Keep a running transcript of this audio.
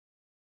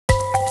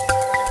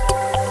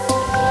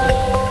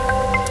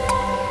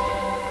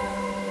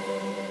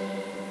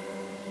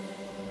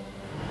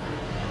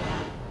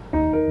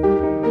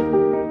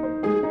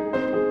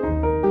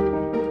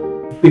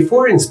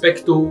Before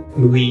INSPEKTO,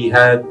 we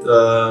had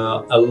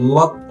a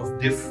lot of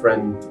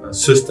different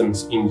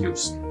systems in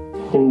use.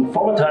 In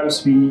former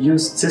times, we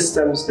used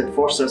systems that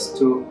forced us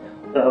to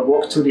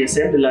walk to the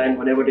assembly line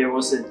whenever there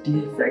was a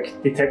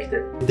defect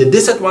detected. The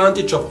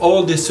disadvantage of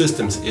all these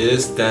systems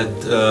is that,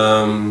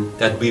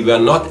 that we were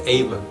not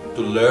able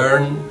to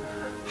learn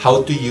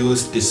how to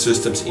use these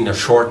systems in a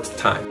short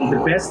time.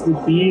 The best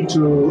would be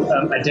to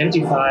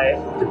identify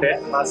the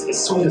bad parts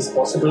as soon as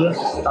possible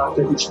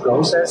after each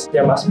process.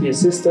 There must be a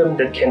system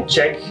that can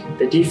check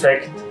the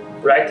defect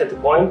right at the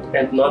point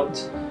and not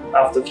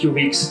after a few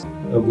weeks.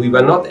 We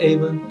were not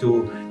able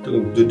to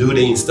do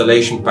the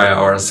installation by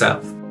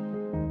ourselves.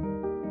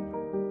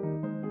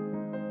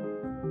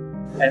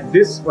 And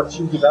this, what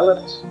you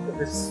developed,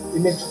 this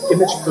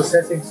image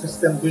processing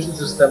system, vision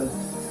system,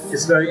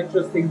 is very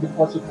interesting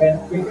because you can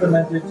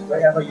implement it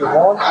wherever you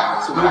want.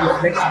 It's a really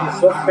flexible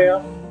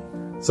software.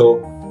 So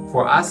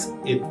for us,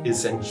 it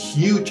is a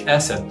huge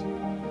asset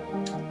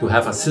to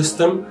have a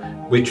system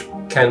which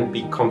can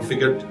be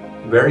configured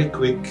very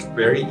quick,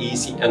 very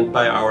easy, and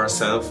by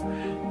ourselves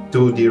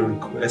to the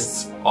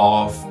requests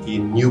of the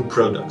new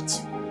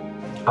products.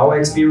 Our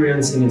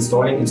experience in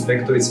installing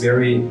INSPEKTO is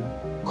very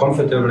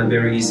comfortable and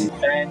very easy.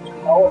 And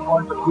from our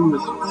point of view,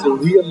 it's a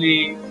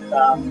really,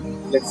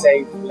 let's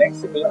say,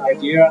 flexible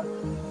idea,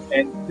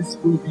 and this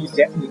will be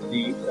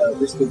definitely,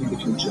 this will be the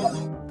future.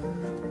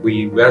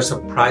 We were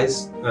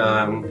surprised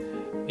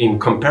in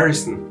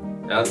comparison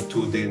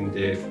to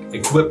the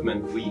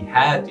equipment we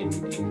had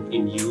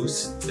in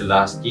use the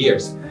last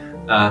years,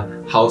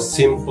 how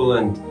simple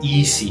and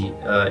easy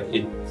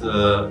it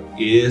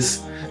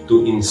is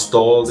to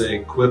install the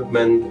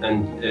equipment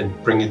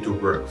and bring it to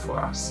work for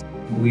us.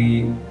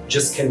 We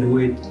just can do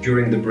it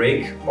during the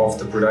break of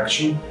the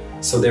production,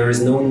 so there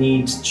is no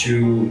need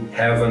to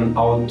have an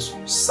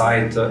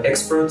outside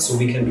expert, so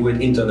we can do it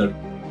internally.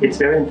 It's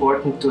very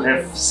important to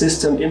have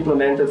systems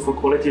implemented for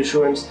quality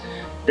assurance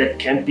that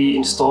can be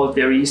installed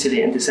very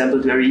easily and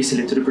assembled very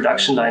easily to the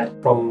production line.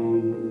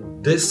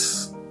 From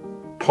this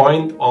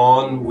point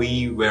on,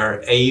 we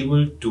were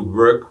able to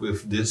work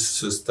with this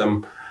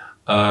system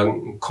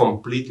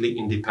completely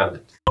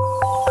independent.